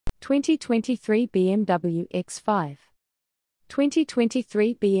2023 BMW X5.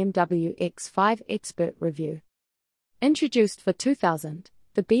 2023 BMW X5 Expert Review. Introduced for 2000,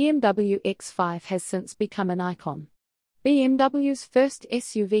 the BMW X5 has since become an icon. BMW's first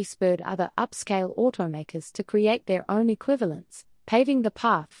SUV spurred other upscale automakers to create their own equivalents, paving the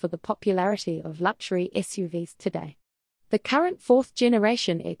path for the popularity of luxury SUVs today. The current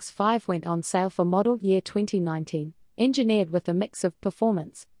fourth-generation X5 went on sale for model year 2019, engineered with a mix of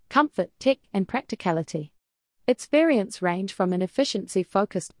performance, comfort, tech, and practicality. Its variants range from an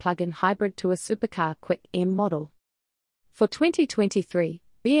efficiency-focused plug-in hybrid to a supercar-quick M model. For 2023,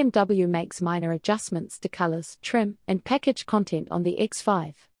 BMW makes minor adjustments to colors, trim, and package content on the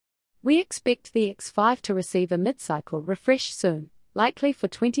X5. We expect the X5 to receive a mid-cycle refresh soon, likely for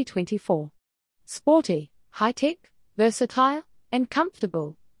 2024. Sporty, high-tech, versatile, and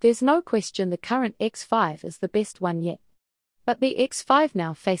comfortable, there's no question the current X5 is the best one yet. But the X5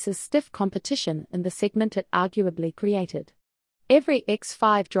 now faces stiff competition in the segment it arguably created. Every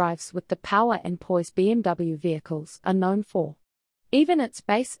X5 drives with the power and poise BMW vehicles are known for. Even its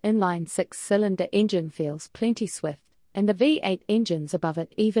base inline six-cylinder engine feels plenty swift, and the V8 engines above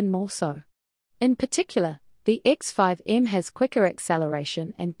it even more so. In particular, the X5M has quicker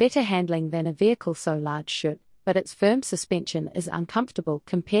acceleration and better handling than a vehicle so large should, but its firm suspension is uncomfortable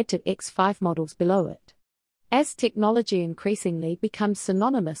compared to X5 models below it. As technology increasingly becomes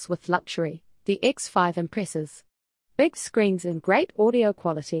synonymous with luxury, the X5 impresses. Big screens and great audio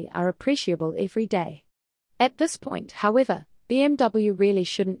quality are appreciable every day. At this point, however, BMW really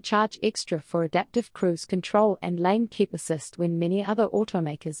shouldn't charge extra for adaptive cruise control and lane keep assist when many other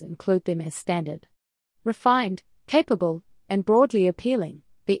automakers include them as standard. Refined, capable, and broadly appealing,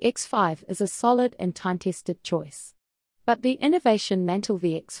 the X5 is a solid and time-tested choice. But the innovation mantle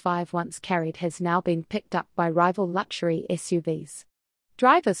the X5 once carried has now been picked up by rival luxury SUVs.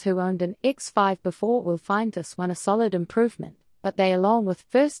 Drivers who owned an X5 before will find this one a solid improvement, but they along with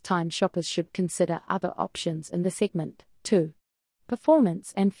first-time shoppers should consider other options in the segment, too.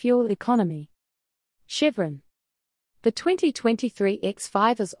 Performance and fuel economy. Chevron. The 2023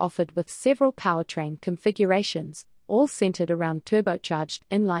 X5 is offered with several powertrain configurations, all centered around turbocharged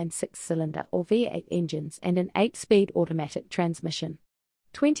inline six-cylinder or V8 engines and an 8-speed automatic transmission.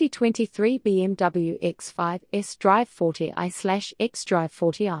 2023 BMW X5 S-Drive 40i/X-Drive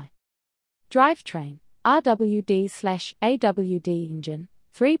 40i. Drivetrain, RWD/AWD engine,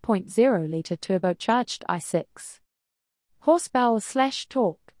 3.0-litre turbocharged i6.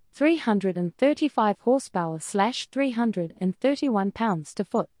 Horsepower/torque, 335 horsepower/331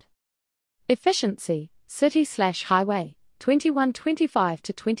 pounds-to-foot. Efficiency, city/highway, 2125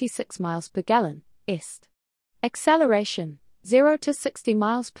 to 26 miles per gallon, est. Acceleration, 0 to 60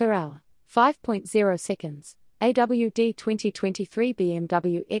 miles per hour, 5.0 seconds, AWD 2023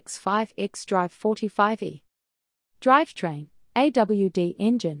 BMW X5 X-Drive 45e. Drivetrain, AWD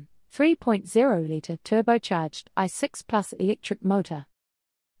engine, 3.0-litre turbocharged i6 plus electric motor.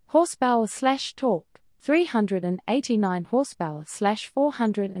 Horsepower/torque, 389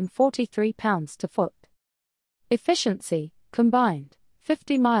 horsepower/443 pounds-to-foot. Efficiency, combined,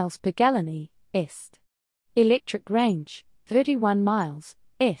 50 miles per gallon est. Electric range, 31 miles,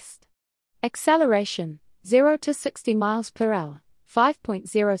 est. Acceleration, 0 to 60 miles per hour,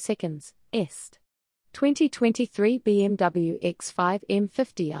 5.0 seconds, est. 2023 BMW X5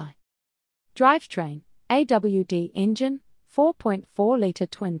 M50i. Drivetrain, AWD engine, 4.4-litre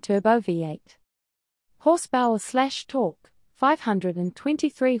twin-turbo V8. Horsepower/torque,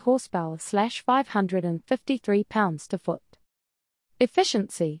 523 horsepower/553 pounds-to-foot.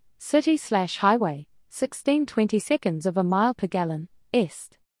 Efficiency, city/highway, 16-20 seconds of a mile per gallon,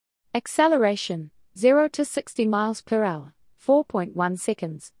 est. Acceleration, 0 to 60 miles per hour, 4.1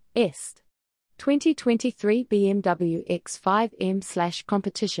 seconds, est. 2023 BMW X5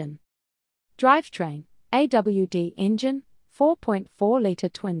 M/competition. Drivetrain, AWD engine, 4.4-litre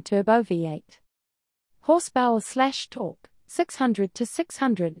twin-turbo V8. Horsepower/torque, 600 to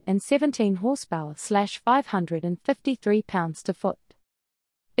 617 horsepower/553 pounds-to-foot.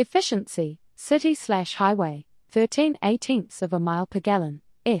 Efficiency, city/highway, 13/18 of a mile per gallon,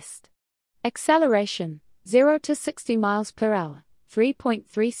 est. Acceleration, 0 to 60 miles per hour,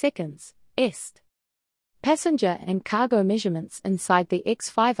 3.3 seconds, est. Passenger and cargo measurements inside the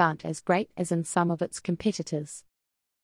X5 aren't as great as in some of its competitors.